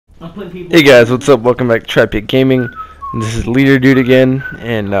Hey guys, what's up? Welcome back to Trap Gaming. This is Leader Dude again,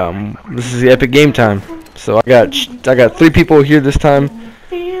 and this is the epic game time. So I got 3 people here this time.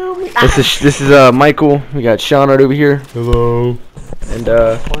 This is Michael. We got Sean right over here. Hello. And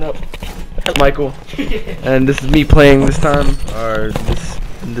Michael. And this is me playing this time, or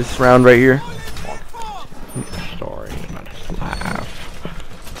this round right here. Story about his life.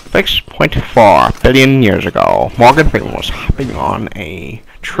 6.4 billion years ago, Morgan Freeman was hopping on a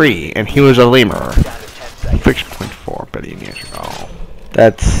tree, and he was a lemur. 6.4 billion years ago.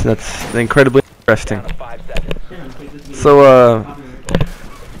 That's incredibly interesting. So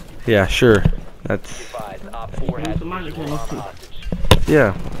yeah, sure.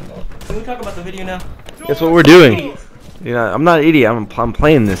 Yeah. Can we talk about the video now? That's what we're doing. Yeah, I'm not an idiot. I'm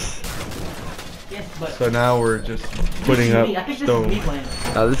playing this. Yes, but So now we're just putting up stone.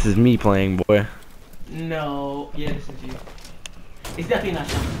 This is me playing, boy. No, yeah, this is you. It's definitely not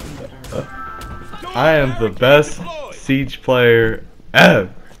Sean. I am the best Siege player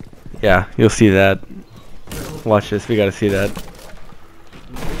ever. Yeah, you'll see that. Watch this. We gotta see that.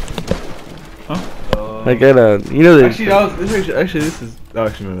 I gotta, you know, Actually, this is. Oh,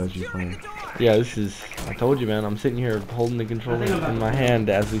 actually, no, that's you playing. yeah, this is. I told you, man. I'm sitting here holding the controller in my hand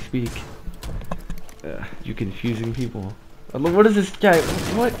as we speak. You confusing people. Look, what is this guy?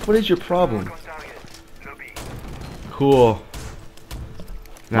 What is your problem? Cool.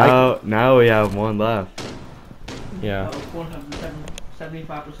 Now we have one left. Yeah.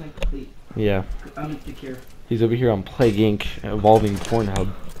 75% complete. Yeah. I'm insecure. He's over here on Plague Inc. Evolving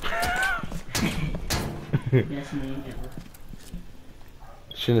Pornhub. Yes, man, ever.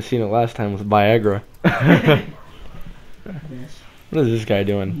 Shouldn't have seen it last time with Viagra. Yes. What is this guy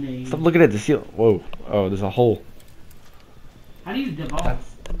doing? Name. Stop looking at the seal. Whoa. Oh, there's a hole. How do you devolve?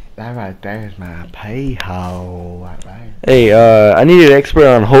 That right there is my pay hole. Right there. Hey, I need an expert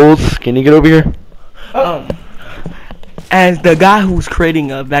on holes. Can you get over here? As the guy who's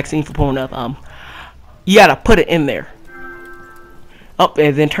creating a vaccine for Pornhub, you gotta put it in there. Oh,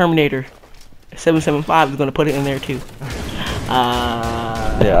 and then Terminator 775 is gonna put it in there too.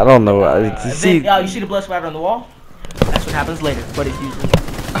 Yeah, I don't know. See, you see the blood splatter on the wall? That's what happens later, but it's usually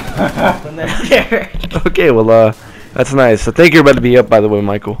when they're there. okay, well, that's nice. So thank you about to be up, by the way,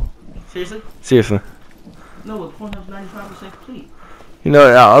 Michael. Seriously? Seriously. No, but Pornhub's 95% complete. You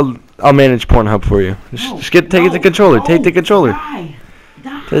know, I'll manage Pornhub for you. Just take the controller. Take the controller. Die.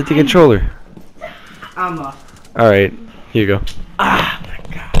 Take the controller. I'm lost. All right, here you go. Ah,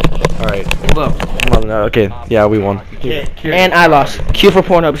 my God. All right, hold up. Hold on. Okay, yeah, we won. And I lost. Q for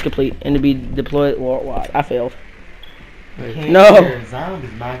Pornhub is complete and to be deployed worldwide. I failed. No.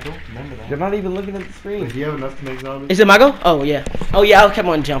 You're not even looking at the screen. Do you have enough to make zombies? Is it my go? Oh, yeah. Oh, yeah, I kept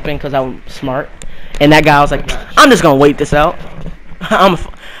on jumping because I'm smart. And that guy was like, I'm just going to wait this out. I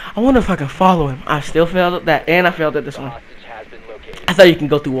wonder if I can follow him. I still failed at that, and I failed at this one. I thought you can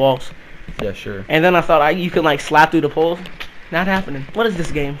go through walls. Yeah, sure. And then I thought you can, like, slap through the poles. Not happening. What is this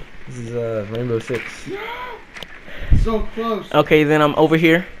game? This is Rainbow Six. So close. Okay, then I'm over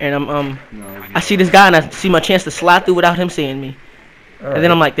here, and I see this guy, and I see my chance to slide through without him seeing me. And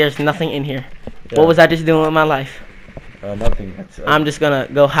then I'm like, there's nothing in here. Yeah. What was I just doing with my life? Nothing. I'm just gonna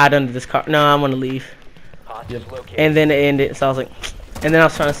go hide under this car. No, I'm gonna leave. And then it ended, so I was like, and then I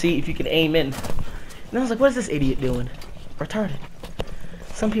was trying to see if you could aim in. And I was like, what is this idiot doing? Retarded.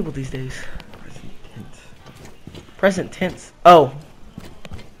 Some people these days. Present tense. Oh.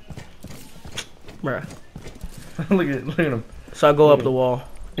 Bruh. look at him. So I go up the wall.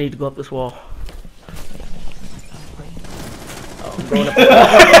 I need to go up this wall. Oh, I'm going up.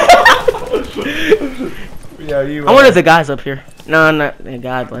 Yeah, you. I wonder if the guy's up here. No, not the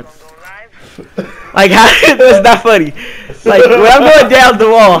guy, but like that's not funny. Like when I'm going down the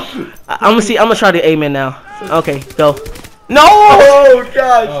wall, I'm gonna try to aim in now. Okay, go. No! Oh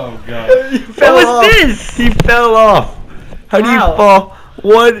gosh! Oh god! What was this? He fell off. How do you How? fall?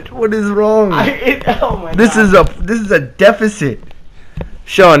 What is wrong? Oh my This God. is a deficit.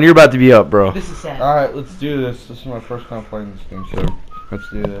 Sean, you're about to be up, bro. This is sad. Alright, let's do this. This is my first time playing this game, so let's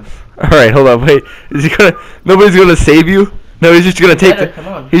do this. All right, hold on, wait. Is he gonna? Nobody's gonna save you? No, he's just gonna take Come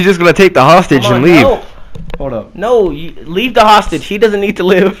on. He's just gonna take the hostage Come on, and leave. no. Hold up. No, you leave the hostage. He doesn't need to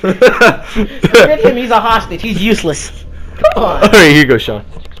live. Forget him. He's a hostage. He's useless. Come All on. right, here you go, Sean.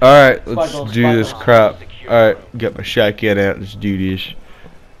 Alright, let's Sparkle, do this sparkle. crap. Alright, get my shotgun out. Let's do this.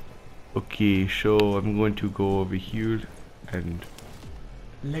 Okay, so I'm going to go over here and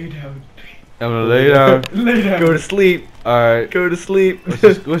Lay down. I'm gonna lay down. Lay down. Go to sleep. Alright, Go to sleep.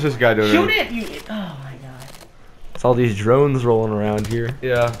 what's this guy doing? Shoot it. You. Oh my God. It's all these drones rolling around here.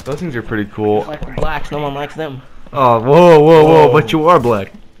 Yeah, those things are pretty cool. Like the blacks. No one likes them. Oh, whoa. But you are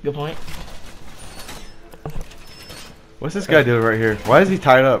black. Good point. What's this guy doing right here? Why is he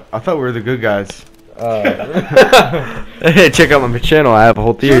tied up? I thought we were the good guys. Hey, check out my channel. I have a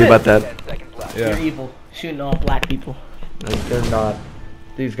whole theory about that. You're Yeah. evil. Shooting all black people. They're not.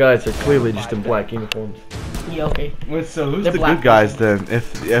 These guys are clearly just in black uniforms. Yeah, okay. Wait, so who's They're the black good guys then?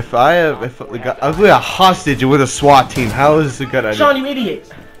 If I was a hostage with a SWAT team, how is this a good idea? Sean, you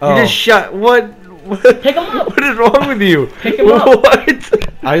idiot. Oh. You just shot. What? Pick him up. What is wrong with you? Pick him up. What? I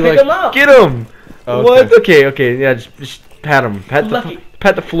Pick like. him up. Get him. Okay. What? Okay. Yeah, just pat him. Lucky.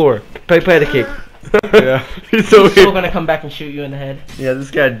 Pat the floor. Pat the cake. Yeah. He's so He's still weird. gonna come back and shoot you in the head. Yeah, this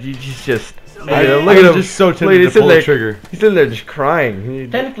guy. He's just. I, Yeah, look at him. Just so Look, tempted he's to pull in the there. trigger. He's sitting there just crying.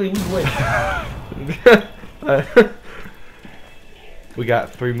 Technically, we win. We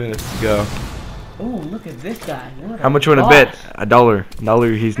got 3 minutes to go. Ooh, look at this guy. What a How much you wanna boss. bet? $1.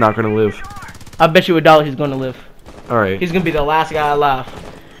 $1. He's not gonna live. I bet you $1 he's gonna live. All right. He's gonna be the last guy alive.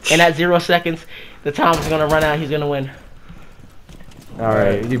 And at 0 seconds, the time is gonna run out. He's gonna win. All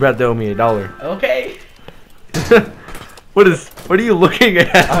right. You about to owe me $1. Okay. What are you looking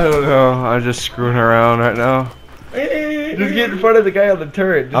at? I don't know. I'm just screwing around right now. Just get in front of the guy on the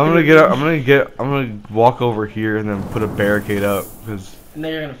turret. I'm gonna walk over here and then put a barricade up because And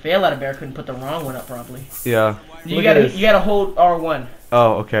then you're gonna fail at a bear. Couldn't put the wrong one up probably. yeah. You Look at gotta this. you gotta hold R1.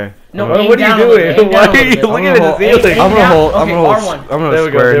 Oh, okay. No, What aim are you down a little doing? bit, aim Why down a are little you bit. looking I'm at gonna the ceiling? Aim I'm gonna down. hold. I'm Okay, gonna R1. hold. I'm gonna There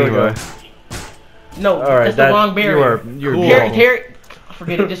we go, square there we anyway. No, All right, that's the wrong barrier. You're Cool. Terry,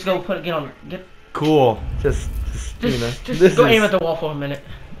 forget it. Just go put it. Get Cool. just you know. Just this go is- aim at the wall for a minute.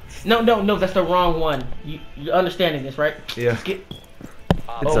 No, that's the wrong one. You're understanding this, right? Yeah. Just get. It's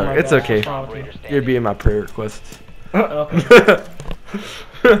Oh my it's gosh, okay. what's wrong with you? You're being my prayer requests. Okay.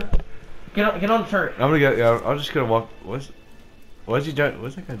 Get on the turret. I'm gonna get. Yeah, I'm just gonna walk. What's he doing?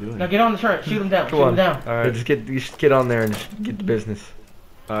 What's that guy doing? Now get on the turret. Shoot him down. Come Shoot on. him down. All Yeah, right. just get on there and just get the business.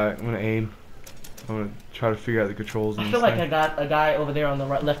 All right. I'm gonna aim. I'm gonna try to figure out the controls. I And feel this like I thing. got a guy over there on the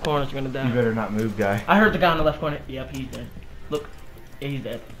left corner is gonna You die. better not move, guy. I heard the guy on the left corner. Yep, he's dead. Look, yeah, he's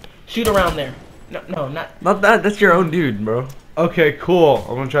dead. Shoot around there. No, not. Not that. That's your own dude, bro. Okay, cool.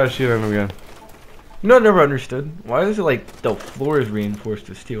 I'm gonna try to shoot him again. You know, I never understood. Why is it like the floor is reinforced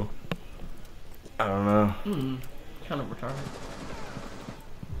with steel? I don't know. Kind of retarded.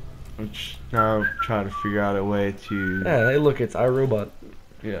 I'm just now trying to figure out a way to. Yeah, hey, look, it's iRobot.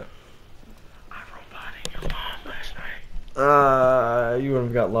 Yeah. I roboted your mom last night. You would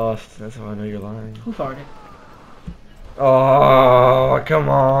have got lost. That's how I know you're lying. Who farted? Oh, come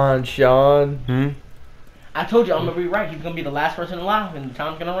on, Sean. Hmm. I told you I'm gonna be right. He's gonna be the last person alive, and the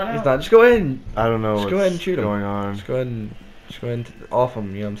time's gonna run out. He's not. Just go ahead and I don't know Just what's go ahead and shoot him. going on. just go ahead and off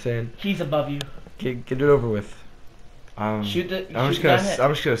him. You know what I'm saying? He's above you. Get it over with. Shoot the. I'm shoot just the guy in gonna. the head.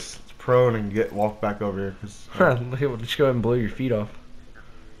 I'm just gonna prone and walk back over here because. Just go ahead and blow your feet off.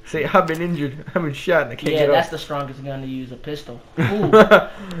 Say, I've been injured. I've been shot and I can't Yeah, get that's up. the strongest gun to use. A pistol. Ooh,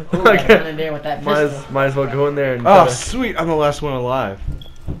 that gun in there with that Might pistol. might as well go in there and. Oh, sweet! I'm the last one alive.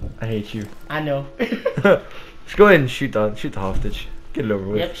 I hate you. I know. Just go ahead and shoot the hostage. Get it over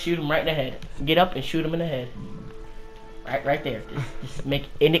with. Yep, shoot him right in the head. Get up and shoot him in the head. Right there. Just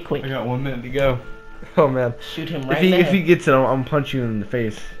end it quick. I got 1 minute to go. Oh man. Shoot him right If he in the if he head. gets it, I'm gonna punch you in the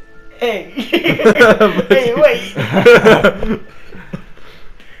face. Hey. Hey, wait.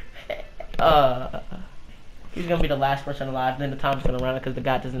 He's gonna be the last person alive. Then the time's gonna run out because the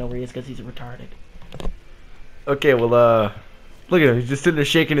guy doesn't know where he is because he's retarded. Okay, well, look at him. He's just sitting there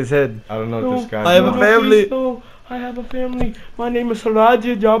shaking his head. I don't know what this guy's I have a doing. family. No, I have a family. My name is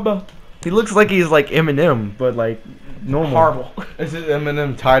Raja Jabba. He looks like he's like Eminem, but like normal. Horrible. This is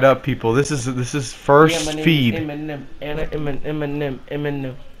Eminem tied up people. This is first Yeah, my name feed. is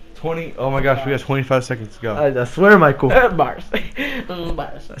Eminem. 20. Oh my gosh, we got 25 seconds to go. I swear, Michael. Bars.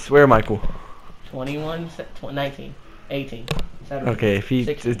 Bars. I swear, Michael. 21, 19, 18, 17. Okay, if he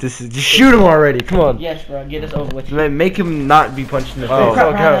 16. this is just shoot him already. Come on. Yes, bro. Get us over with. Make him not be punched in the face. Oh, Crap,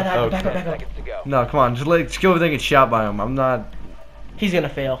 okay, back up, back up. No, come on. Just go over there and get shot by him. I'm not. He's gonna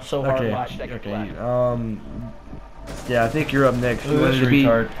fail so hard. Okay. Watch. Okay. Yeah, I think you're up next. Look at this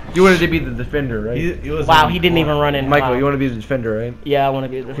retard. You wanted to be the defender, right? He was Wow, he didn't even run in. Michael, Wow. you want to be the defender, right? Yeah, I want to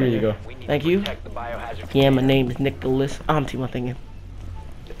be the Here you go. Thank you. Yeah, my name is Nicholas. I'm team thinking.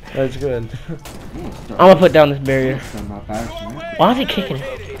 That's good. I'm gonna put down this barrier. Why is he kicking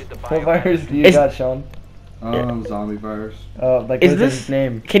it? What virus do you Is- got, Sean? Zombie virus. Like Is what this his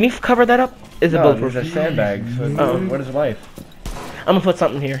name? Can you cover that up? Is it No, bulletproof? these are sandbags. So Oh. what is life? I'm gonna put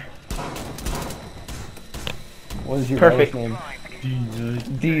something here. What is your Perfect. virus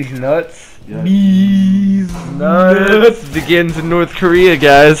name? These nuts. These nuts begins in North Korea,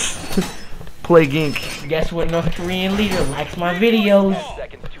 guys. play Gink. Guess what North Korean leader likes my videos?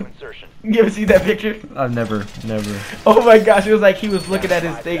 Seconds to insertion. You ever see that picture? I've never. Oh my gosh, it was like he was looking at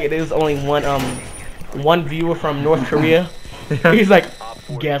his thing and it was only one viewer from North Korea. He's like,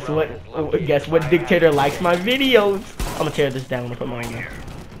 guess what dictator likes my videos? I'm gonna tear this down and put mine in.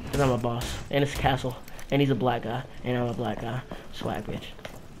 Cause I'm a boss. And it's a castle. And he's a black guy. And I'm a black guy. Swag bitch.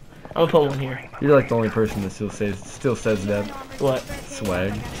 I'm gonna put one here. You're like the only person that still says that. What?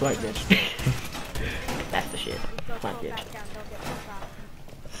 Swag. Swag bitch. That's the shit. Swag bitch.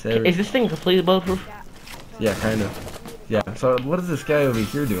 Is this thing completely bulletproof? Yeah, kind of. Yeah. So what is this guy over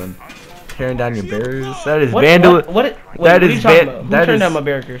here doing? Tearing down your barriers? That is What vandalism. are That you is talking about? Who that turned is- down my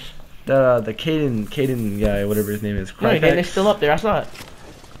barriers? The Caden guy, whatever his name is. No, it didn't. It's Crypex? still up there. I saw it.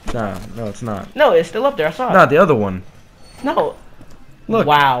 Nah, no, it's not. No, it's still up there. I saw it. Not the other one. No. Look.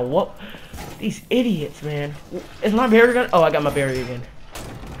 Wow. What? These idiots, man. Is my barrier gun? Oh, I got my barrier again.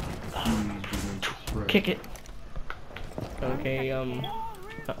 Kick it. Okay.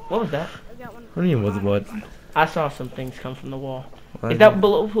 What was that? What do you mean, what? I saw some things come from the wall. What? Is that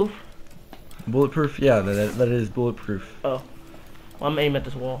bulletproof? Bulletproof? Yeah, that is bulletproof. Well, I'm aiming at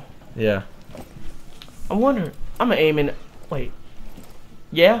this wall. Yeah. I wonder. I'm aiming. Wait.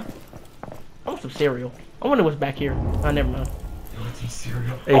 Yeah. I want some cereal. I wonder what's back here. I never mind.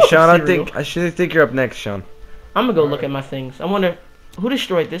 Hey, Oh, Sean, cereal. I should think you're up next, Sean. I'm gonna go look at my things. I wonder who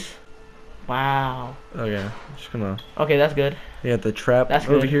destroyed this. Wow. Okay, just gonna. Okay, that's good. You got the trap That's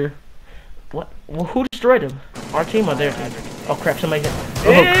over good. here. What? Well, who destroyed him? Our team or their team? Oh crap! Somebody hit.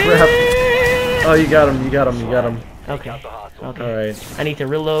 Oh crap! Oh, you got him. Okay. Okay. All right. I need to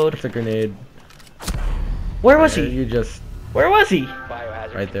reload. It's a grenade. Where was he? You just Where was he?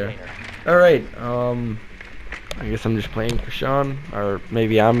 Biohazard right there. container. All right. I guess I'm just playing for Sean, or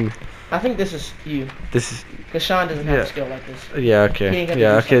maybe I'm. I think this is you. This is. Cause Sean doesn't have Yeah. a skill like this. Yeah. He ain't Okay. gonna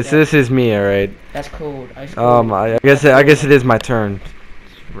Yeah. do Okay. stuff So this is me. All right. That's cold. Ice cold. I guess it is my turn.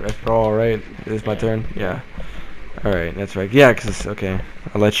 After all, right? It is my turn. Yeah. All right. That's right. Yeah. Cause okay,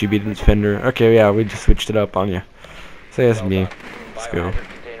 I'll let you be the defender. Okay. Yeah. We just switched it up on you. So that's me. Let's go. Biohazard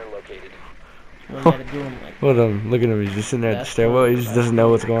container located. You gotta do him like. Hold on. Look at him. He's just sitting there at the That's stairwell. He cool. just doesn't know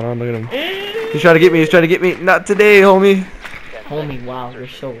what's going on. Look at him. He's trying to get me. He's trying to get me. Not today, homie. Homie, wow, you're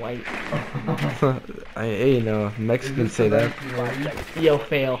so white. Hey, no, Mexicans say that. Yo,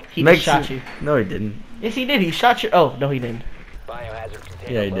 fail. He just shot you. No, he didn't. Yes, he did. He shot you. Oh, no, he didn't. Biohazard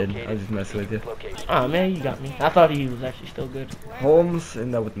container Yeah, he did. located. I was just messing with you. Location. Oh man, you got me. I thought he was actually still good. Holmes,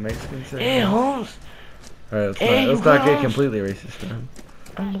 isn't that what the Mexicans say? Hey, Holmes. Alright, let's Hey, not get Holmes. completely racist, man.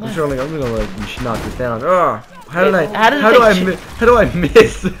 I'm I'm black. gonna let you knock this down. Oh, how did I? How did it How do I? take How do I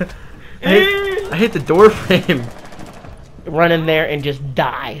miss? I hit the door frame. Run in there and just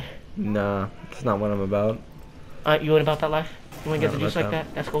die. Nah, that's not what I'm about. You ain't about that life? You wanna get Not the juice about like that.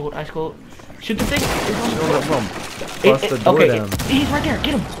 that? That's cold. Ice cold. Shoot the thing. Bust the door down. He's right there.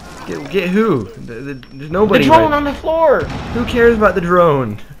 Get him. Get who? There's The nobody. drone right- on the floor. Who cares about the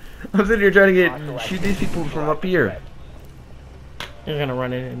drone? I'm sitting here trying to shoot these people from up here. You're gonna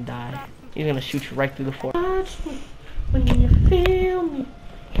run in and die. He's gonna shoot you right through the floor. When you feel me,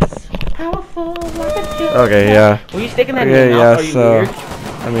 so powerful like a jet. Okay, yeah. Were you sticking that Yeah, in your yeah, mouth? Are you so- weird?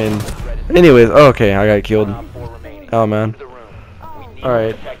 I mean, anyways, okay, I got killed. Op 4 remaining. Oh man. The room. We need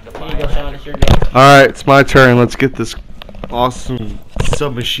Alright. to protect the Here you go, biohazard Sean. It's your go. Alright, it's my turn. Let's get this awesome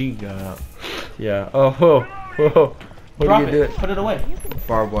submachine gun out. Yeah. Oh, whoa, whoa. What Drop do you it. do? Put it away.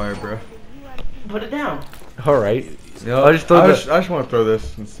 Barbed wire, bro. Put it down. Alright. No, I just throw I the- just want to throw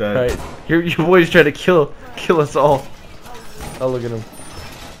this instead. Alright. Your boy's trying to kill us all. Oh, look at him.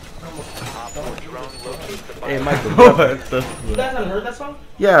 Op 4 drone locates the Hey, biohazard. Michael. Oh, that's so You guys haven't heard that song?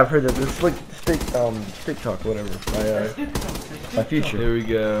 Yeah, I've heard that. It's like stick talk, whatever. My future. Here we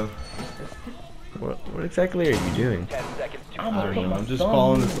go. What exactly are you doing? 10 seconds to I'm I gonna don't put know. my I'm just thumb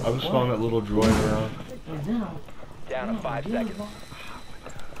following in this. the I'm just following that little droid around. down to 5 seconds.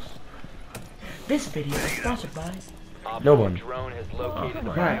 This video is sponsored by Op No 4 one. drone has located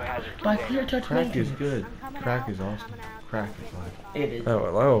the Crack. biohazard by container. Clear Touch Crack is Maintenance. good. Crack is awesome. Crack is like It is.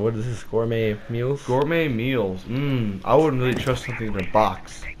 Oh, what is this? Gourmet meals? gourmet meals. I wouldn't really trust something in a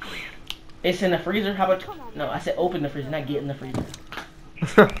box. It's in the freezer. How about? No, I said open the freezer, not get in the freezer.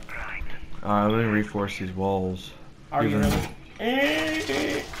 Let me reinforce these walls. Are you Even-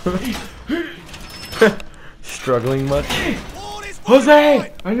 really? Struggling much?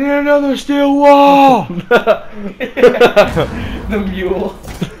 Jose, I need another steel wall. The mule.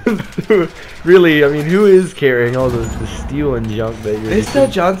 Really, I mean, who is carrying all the steel and junk that you're Mr.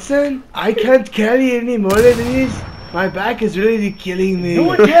 Johnson, I can't carry any more of these. My back is really killing me. No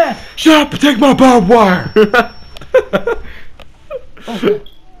one cares. Shut up! Take my barbed wire.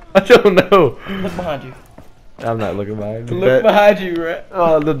 I don't know. Look behind you. I'm not looking behind. The Look bed- behind you, right?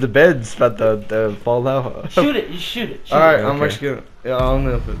 Oh, the bed's about to fall out. Shoot it. You shoot it. Shoot Alright, it. I'm Okay. actually gonna. Yeah, I don't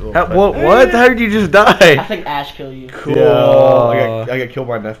know if it will. What? How did you just I die? think Ash killed you. Cool. Yeah. I got killed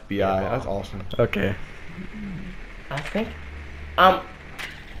by an FBI. That's awesome. Okay. I think. I'm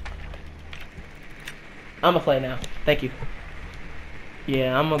gonna play now. Thank you.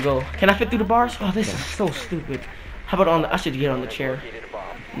 Yeah, I'm gonna go. Can I fit through the bars? Oh, this is so stupid. How about on the? I should get on the chair.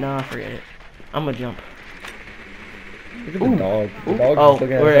 Nah, forget it. I'm gonna jump. Look at the dog. The Ooh. dog's Oh, just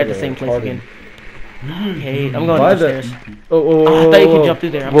looking we're us at the like same a place retarded. again. Okay, I'm going Why the- upstairs. Oh, Oh, I thought you could jump through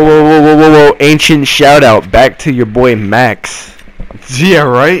there. Whoa. Ancient shout out back to your boy Max. Yeah,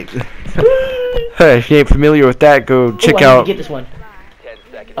 right? Hey, if you ain't familiar with that, go check Ooh, I need out. to get this one. 10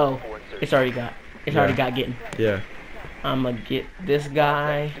 seconds Oh, before insertion. it's already got. It's already got getting. Yeah. I'm gonna get this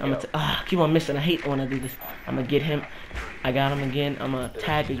guy. I'm gonna keep on missing. I hate when I do this. I'm gonna get him. I got him again. I'm gonna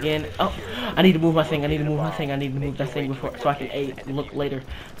tag again. Oh, I need to move my thing. I need to move that thing before so I can look later.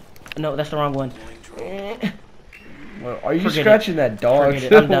 No, that's the wrong one. Well, are you Forget it. scratching that dog?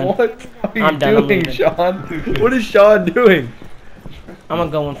 Forget it. I'm done. What are you I'm done. I'm doing, leaving. Sean? What is Sean doing? I'm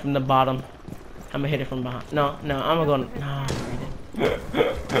gonna go in from the bottom. I'm gonna hit it from behind. No, I'm gonna go. No, You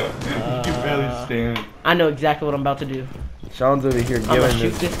can barely stand. I know exactly what I'm about to do. Sean's over here I'm gonna giving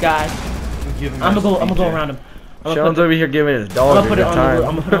shoot his. this guy. I'm gonna go around him. I'm gonna Sean's put, over here giving his I'm dog gonna a put good it on the time. door.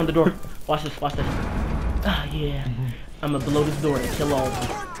 I'm gonna put it on the door. Watch this. Ah, yeah. I'm gonna blow this door and kill all of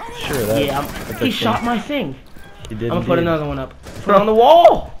them. Sure, that. Yeah, he okay. shot my thing. He did. I'm gonna put indeed. another one up. Put it on the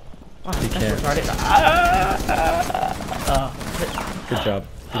wall. Wow, that's can't. retarded. Good job.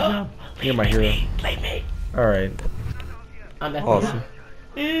 Good job. You're my hero. Play me. All right. I'm at Awesome.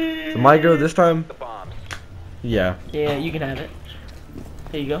 So my go this time? The bombs. Yeah. Yeah, you can have it.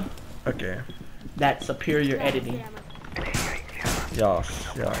 Here you go. Okay. That's superior editing. Yas.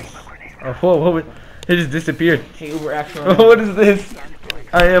 Oh, whoa! It just disappeared. Hey, Uber actually. What is this?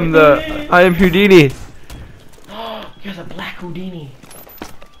 I am Houdini. You're the black Houdini.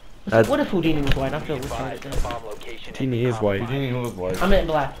 That's- What if Houdini was white? I feel which one Advise it the is. bomb location. Houdini is white. I meant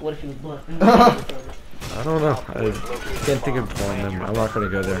black. What if he was black? I don't know. I can't think of one. I'm not gonna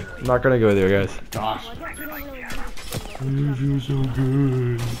go there. I'm not gonna go there, guys.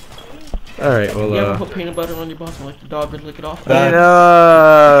 All right. You ever Well, put peanut butter on your boss and like the dog would lick it off? that's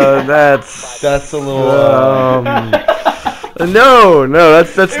a little. No,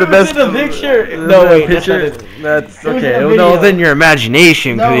 that's the was best. in the picture. No, wait, picture. was That's in okay. the No, video. then your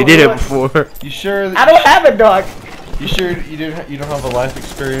imagination, because No, they did it it was- before. You sure? I don't have a dog. You sure you don't have a life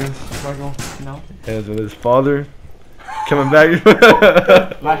experience, Michael? No. As with his father coming back.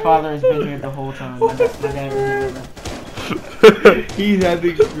 My father has been here the whole time. My dad was here. He had the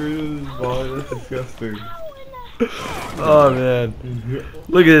experience. Boy, that's disgusting. Oh man,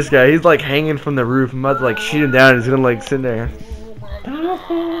 look at this guy. He's like hanging from the roof. I'm about to like shoot him down. He's gonna like sit there.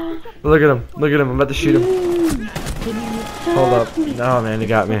 Look at him. I'm about to shoot him. Hold up. No man, he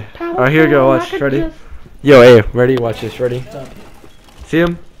got me. Alright, here we go. Watch. Ready? Yo, hey, ready? Watch this. Ready? See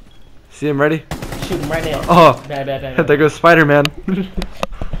him? Ready? Shoot him right now. Oh, Bad. there goes Spider-Man.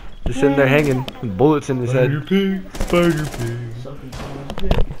 Just sitting there hanging, with bullets in his head.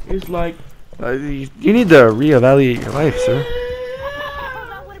 It's like You need to reevaluate your life, sir.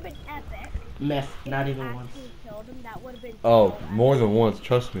 That would have been epic. meth, not even once. You killed him. That would have been. Oh, more than once.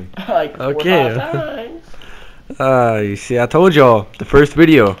 Trust me. Like 4 or Okay. 5 times. You see, I told y'all, the first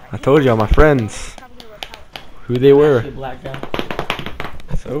video, I told y'all, my friends, who they were. Actually, black guy.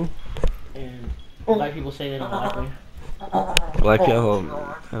 So, And black people say they don't like me. black people,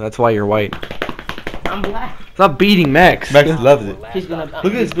 and that's why you're white. I'm black. Stop beating Max. Max loves it. He's gonna Look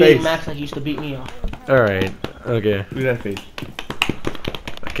at his beat face. Max like he used to beat me off. Alright, okay. Look at that face.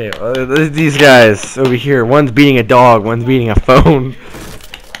 Okay, these guys over here, one's beating a dog, one's beating a phone.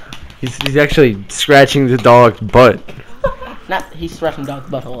 He's actually scratching the dog's butt. He's scratching dog's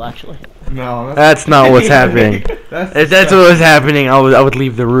butthole actually. No, That's not what's happening. If that's what was happening, I would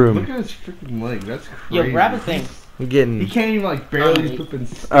leave the Look room. at his freaking leg. That's crazy. Yo, grab a thing. I'm He getting. can't even like barely flipping.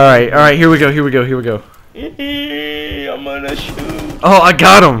 Alright, here we go. I'm gonna shoot. Oh, I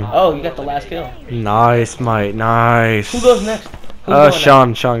got him. Oh, you got the last kill. Nice, mate. Nice. Who goes next? Who's going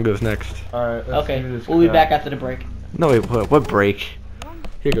Sean. Sean goes next. Alright, next? Okay, we'll be back after the break. No, wait. What break?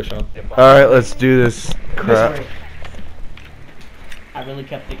 Here you go, Sean. Alright, let's do this crap. This break. I really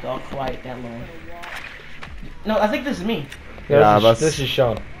kept it all quiet that long. No, I think this is me. Yeah, this is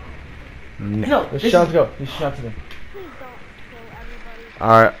Sean. No, this is go. This is Sean today.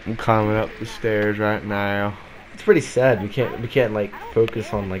 Alright, I'm climbing up the stairs right now. It's pretty sad. We can't like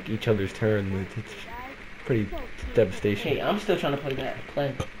focus on like each other's turn. It's pretty devastation. Hey, I'm still trying to play that.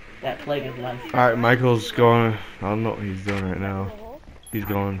 that plague is life. Alright, Michael's going. I don't know what he's doing right now. He's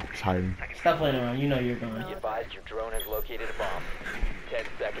going. He's hiding. Stop playing around. You know you're going. Be advised your drone has located a bomb. 10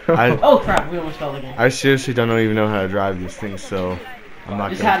 seconds. Oh crap! We almost fell again. I seriously don't even know how to drive these things, so I'm not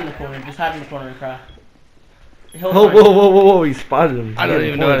Just gonna. hide in the corner. Just hide in the corner and cry. He'll Oh, find whoa, you. whoa, whoa, whoa! He spotted him. I don't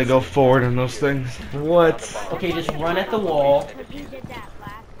even know how to go forward on those things. What? Okay, just run at the wall You did that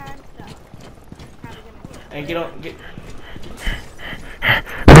last time, so probably gonna and get on. Get.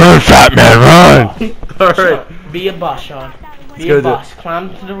 Run, fat man, run! All right. Sean, be a boss, Sean. Be go a do it. boss.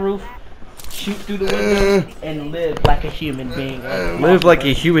 Climb to the roof, shoot through the window, and live like a human being. Live like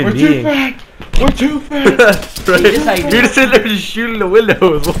a human We're being. too fat. We're too fat. That's right. This is how you You're do just sitting there just shooting the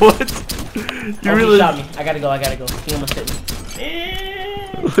windows. What? You Oh, really? he shot me. I gotta go. He almost hit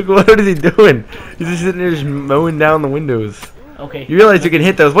me. Look, what is he doing? He's just sitting there just mowing down the windows. Okay. You realize you can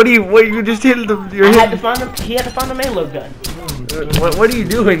hit those? What do you? What you just hit the? You're I had to hitting. find him. He had to find the Malo gun. What are you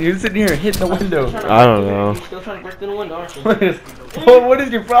doing? You're sitting here hitting the window. I don't know. You're still trying to break through the window, aren't you? What is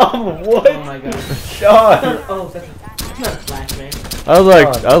your problem? What? Oh my god. Sean. Oh, that's not a flashbang.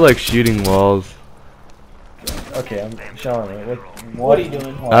 I like shooting walls. Okay, I'm Sean. What are you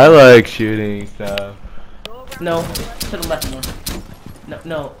doing? I like shooting stuff. No, it's to the left more.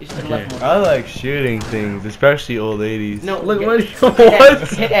 No, it's to the left more. I like shooting things, especially old ladies. No, Look, hit- what? hit What?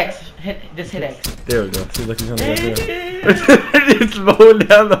 X, hit X. Just hit X. There we go. See, look, he's on the left there. It's mowing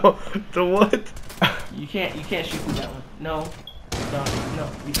down the what? You can't shoot through that one. No,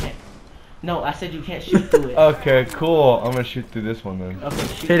 you can't. No, I said you can't shoot through it. Okay, cool. I'm gonna shoot through this one then. Okay,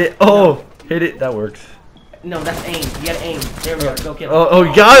 shoot. Hit it. Oh, hit it. That works. No, that's aim. You gotta aim. There we go. Go kill him. Oh,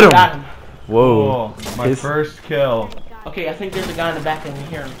 you got him. Got him. Whoa. Cool. My His- first kill. Okay, I think there's a guy in the back and we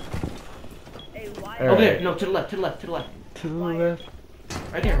hear him. All Over there. right. No, to the left. To the left.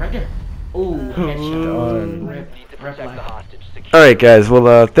 Right there. Ooh, headshot. Rip Need to life. protect the hostage. Secure. All right, guys.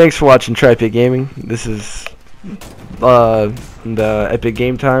 Well, thanks for watching TriPit Gaming. This is the Epic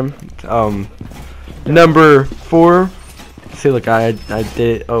Game Time. Number 4. See, look, I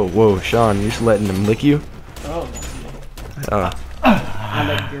did. Oh, whoa, Sean, you're just letting them lick you. Oh, I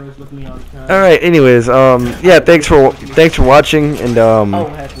let girls look me all the time. All right. Anyways, yeah, thanks for watching, and Oh,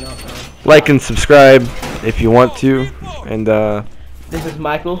 heck no. like and subscribe if you want to, and This is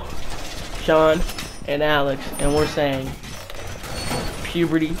Michael, Sean, and Alex, and we're saying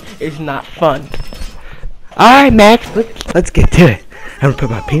puberty is not fun. Alright, Max, let's get to it. I'm gonna put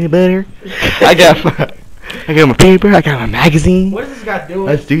my peanut butter. I got my paper, I got my magazine. What is this guy doing?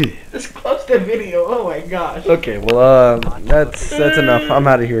 Let's do this. Let's close the video. Oh my gosh. okay. Well, that's enough. I'm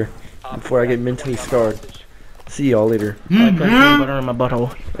out of here before I get mentally scarred. See y'all later. I put peanut butter in my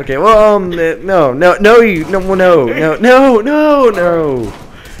butthole. Okay. Well, no.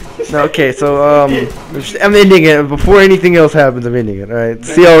 Okay, so I'm ending it before anything else happens. I'm ending it. All right.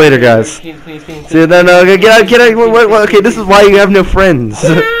 See y'all later, guys. Please. See you then. Get out. What? Okay, this is why you have no friends.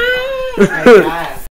 I got